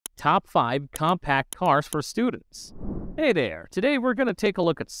Top 5 Compact Cars for Students. Hey there, today we're going to take a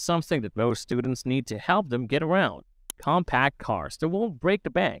look at something that most students need to help them get around. Compact cars that won't break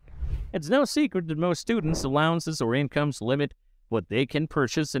the bank. It's no secret that most students' allowances or incomes limit what they can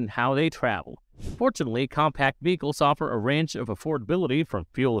purchase and how they travel. Fortunately, compact vehicles offer a range of affordability from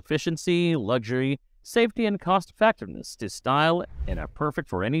fuel efficiency, luxury, safety, and cost-effectiveness to style, and are perfect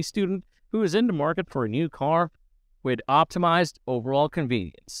for any student who is in the market for a new car with optimized overall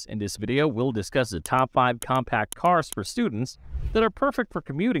convenience. In this video, we'll discuss the top 5 compact cars for students that are perfect for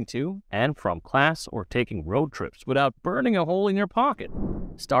commuting to and from class or taking road trips without burning a hole in your pocket.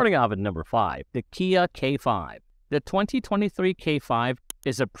 Starting off at number 5, the Kia K5. The 2023 K5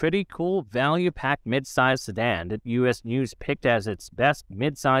 is a pretty cool value-packed mid-size sedan that U.S. News picked as its best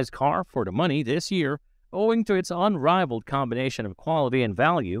mid-size car for the money this year, owing to its unrivaled combination of quality and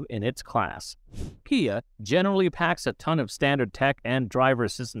value in its class. Kia generally packs a ton of standard tech and driver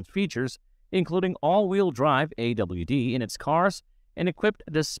assistance features, including all-wheel drive AWD in its cars, and equipped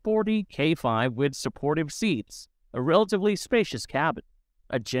the sporty K5 with supportive seats, a relatively spacious cabin,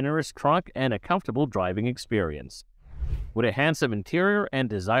 a generous trunk, and a comfortable driving experience. With a handsome interior and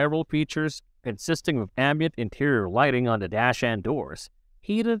desirable features consisting of ambient interior lighting on the dash and doors,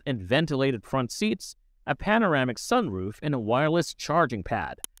 heated and ventilated front seats, a panoramic sunroof, and a wireless charging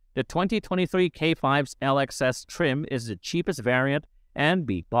pad, the 2023 K5's LXS trim is the cheapest variant and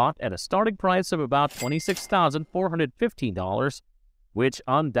be bought at a starting price of about $26,415, which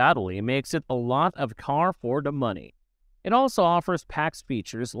undoubtedly makes it a lot of car for the money. It also offers packed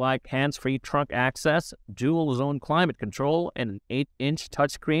features like hands-free trunk access, dual-zone climate control, and an 8-inch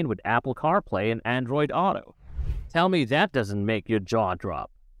touchscreen with Apple CarPlay and Android Auto. Tell me that doesn't make your jaw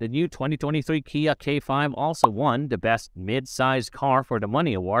drop. The new 2023 Kia K5 also won the Best Mid-Size Car for the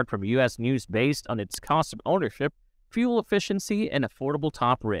Money award from U.S. News based on its cost of ownership, fuel efficiency, and affordable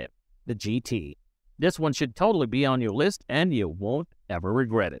top rim, the GT. This one should totally be on your list and you won't ever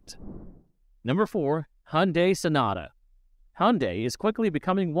regret it. Number 4, Hyundai Sonata. Hyundai is quickly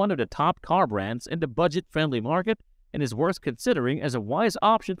becoming one of the top car brands in the budget-friendly market and is worth considering as a wise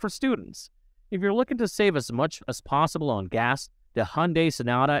option for students. If you're looking to save as much as possible on gas, the Hyundai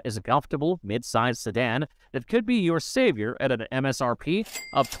Sonata is a comfortable mid-sized sedan that could be your savior at an MSRP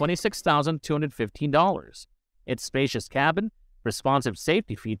of $26,215. Its spacious cabin, responsive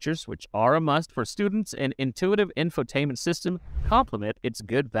safety features, which are a must for students, and intuitive infotainment system complement its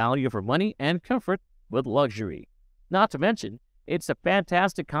good value for money and comfort with luxury. Not to mention, it's a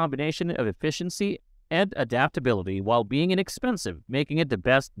fantastic combination of efficiency and adaptability while being inexpensive, making it the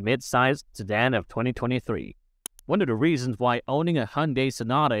best mid-sized sedan of 2023. One of the reasons why owning a Hyundai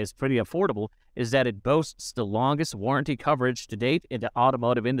Sonata is pretty affordable is that it boasts the longest warranty coverage to date in the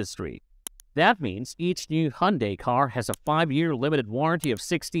automotive industry. That means each new Hyundai car has a 5-year limited warranty of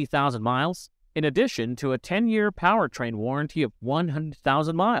 60,000 miles, in addition to a 10-year powertrain warranty of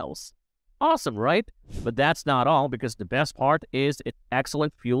 100,000 miles. Awesome, right? But that's not all, because the best part is its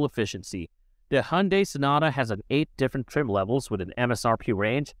excellent fuel efficiency. The Hyundai Sonata has 8 different trim levels with an MSRP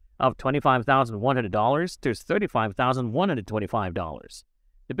range of $25,100 to $35,125.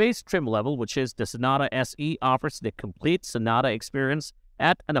 The base trim level, which is the Sonata SE, offers the complete Sonata experience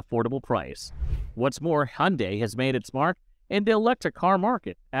at an affordable price. What's more, Hyundai has made its mark in the electric car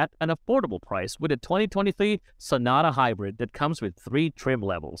market at an affordable price with a 2023 Sonata Hybrid that comes with 3 trim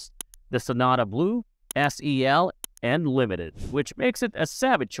levels: the Sonata Blue, SEL, and Limited, which makes it a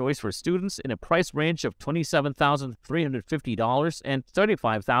savvy choice for students in a price range of $27,350 and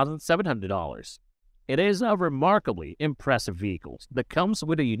 $35,700. It is a remarkably impressive vehicle that comes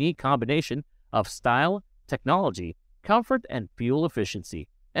with a unique combination of style, technology, comfort, and fuel efficiency.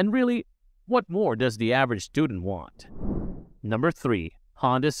 And really, what more does the average student want? Number 3,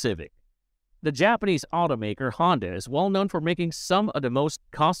 Honda Civic. The Japanese automaker Honda is well known for making some of the most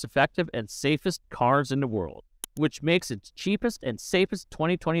cost-effective and safest cars in the world, which makes its cheapest and safest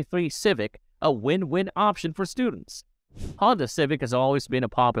 2023 Civic a win-win option for students. Honda Civic has always been a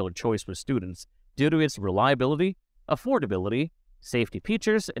popular choice for students due to its reliability, affordability, safety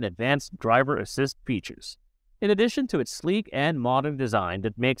features, and advanced driver assist features. In addition to its sleek and modern design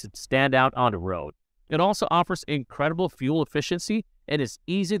that makes it stand out on the road, it also offers incredible fuel efficiency and is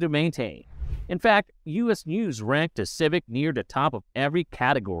easy to maintain. In fact, U.S. News ranked the Civic near the top of every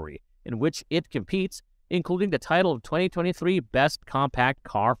category in which it competes, including the title of 2023 Best Compact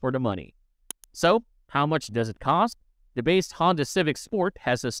Car for the Money. So, how much does it cost? The base Honda Civic Sport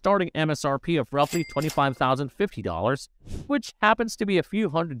has a starting MSRP of roughly $25,050, which happens to be a few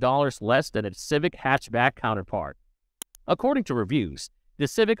 $100s less than its Civic hatchback counterpart. According to reviews, the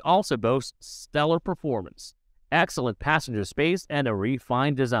Civic also boasts stellar performance, excellent passenger space, and a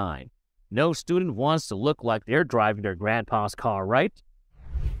refined design. No student wants to look like they're driving their grandpa's car, right?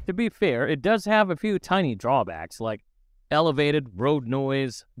 To be fair, it does have a few tiny drawbacks like elevated road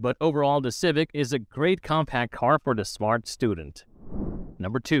noise, but overall the Civic is a great compact car for the smart student.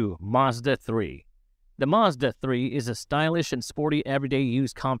 Number 2. Mazda 3. The Mazda 3 is a stylish and sporty everyday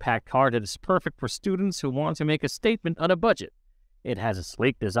use compact car that is perfect for students who want to make a statement on a budget. It has a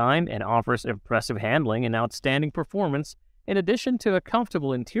sleek design and offers impressive handling and outstanding performance, in addition to a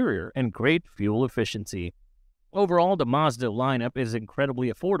comfortable interior and great fuel efficiency. Overall, the Mazda lineup is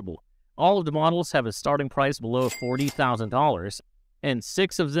incredibly affordable. All of the models have a starting price below $40,000, and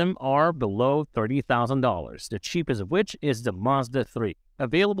 6 of them are below $30,000, the cheapest of which is the Mazda 3,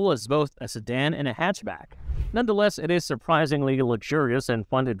 available as both a sedan and a hatchback. Nonetheless, it is surprisingly luxurious and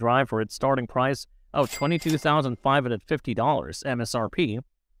fun to drive for its starting price of $22,550 MSRP,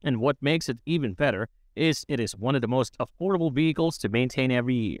 and what makes it even better is it is one of the most affordable vehicles to maintain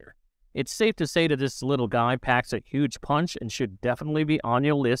every year. It's safe to say that this little guy packs a huge punch and should definitely be on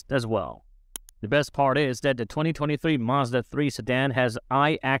your list as well. The best part is that the 2023 Mazda 3 sedan has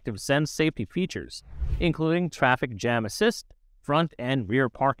Eye Active Sense safety features, including traffic jam assist, front and rear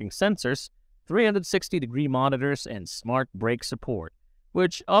parking sensors, 360-degree monitors, and smart brake support,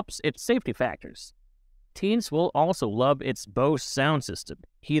 which ups its safety factors. Teens will also love its Bose sound system,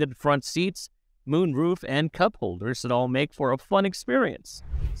 heated front seats, moonroof, and cup holders that all make for a fun experience.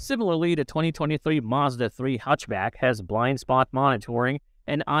 Similarly, the 2023 Mazda 3 hatchback has blind spot monitoring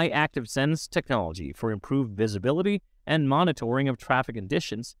and Eye Active Sense technology for improved visibility and monitoring of traffic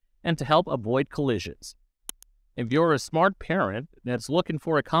conditions and to help avoid collisions. If you're a smart parent that's looking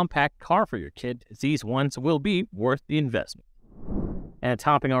for a compact car for your kid, these ones will be worth the investment. And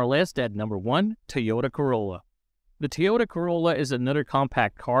topping our list at number 1, Toyota Corolla. The Toyota Corolla is another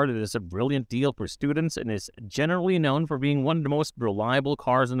compact car that is a brilliant deal for students and is generally known for being one of the most reliable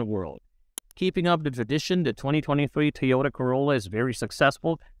cars in the world. Keeping up the tradition, the 2023 Toyota Corolla is very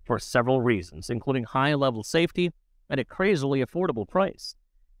successful for several reasons, including high-level safety at a crazily affordable price.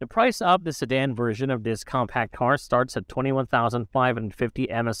 The price of the sedan version of this compact car starts at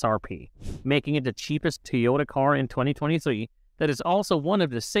 $21,550 MSRP, making it the cheapest Toyota car in 2023 that is also one of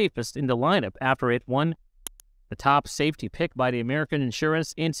the safest in the lineup after it won the top safety pick by the American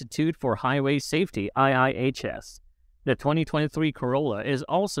Insurance Institute for Highway Safety, IIHS. The 2023 Corolla is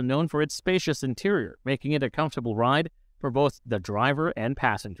also known for its spacious interior, making it a comfortable ride for both the driver and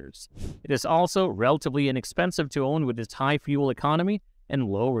passengers. It is also relatively inexpensive to own with its high fuel economy and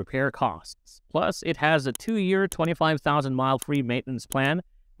low repair costs. Plus, it has a 2-year, 25,000-mile free maintenance plan,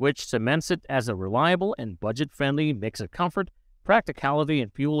 which cements it as a reliable and budget-friendly mix of comfort, practicality,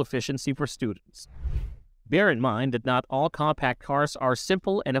 and fuel efficiency for students. Bear in mind that not all compact cars are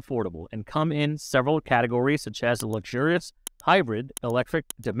simple and affordable and come in several categories such as luxurious, hybrid, electric,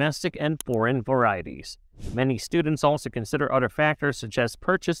 domestic, and foreign varieties. Many students also consider other factors such as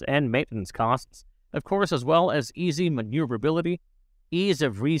purchase and maintenance costs, of course, as well as easy maneuverability, ease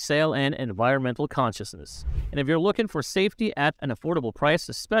of resale, and environmental consciousness. And if you're looking for safety at an affordable price,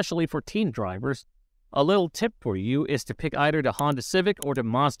 especially for teen drivers, a little tip for you is to pick either the Honda Civic or the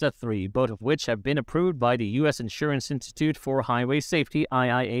Mazda 3, both of which have been approved by the U.S. Insurance Institute for Highway Safety,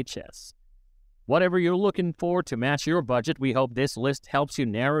 IIHS. Whatever you're looking for to match your budget, we hope this list helps you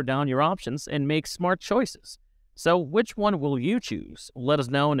narrow down your options and make smart choices. So which one will you choose? Let us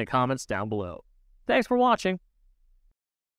know in the comments down below. Thanks for watching.